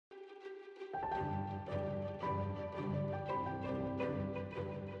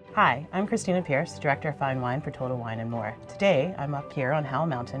Hi, I'm Christina Pierce, Director of Fine Wine for Total Wine & More. Today, I'm up here on Howell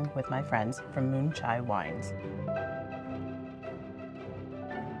Mountain with my friends from Moone Tsai Wines.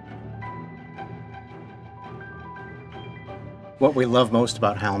 What we love most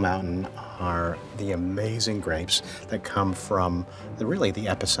about Howell Mountain are the amazing grapes that come from really the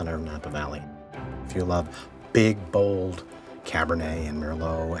epicenter of Napa Valley. If you love big, bold Cabernet and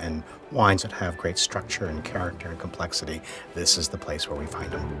Merlot and wines that have great structure and character and complexity, this is the place where we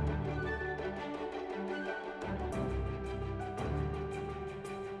find them.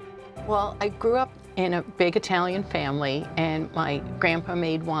 Well, I grew up in a big Italian family, and my grandpa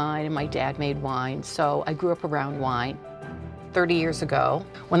made wine and my dad made wine, so I grew up around wine. 30 years ago,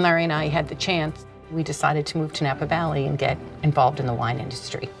 when Larry and I had the chance, we decided to move to Napa Valley and get involved in the wine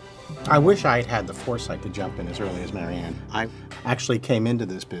industry. I wish I'd had the foresight to jump in as early as Marianne. I actually came into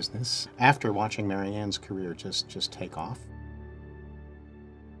this business after watching Marianne's career just take off.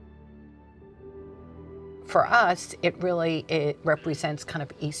 For us, it represents kind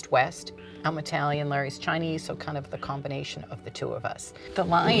of East-West. I'm Italian, Larry's Chinese, so kind of the combination of the two of us. The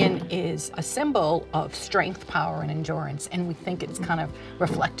lion is a symbol of strength, power, and endurance, and we think it's kind of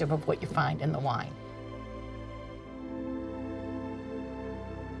reflective of what you find in the wine.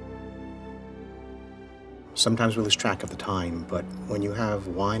 Sometimes we lose track of the time, but when you have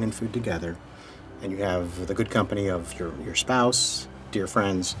wine and food together, and you have the good company of your spouse, dear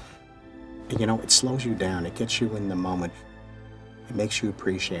friends, you know, it slows you down, it gets you in the moment, it makes you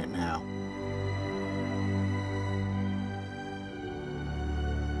appreciate now.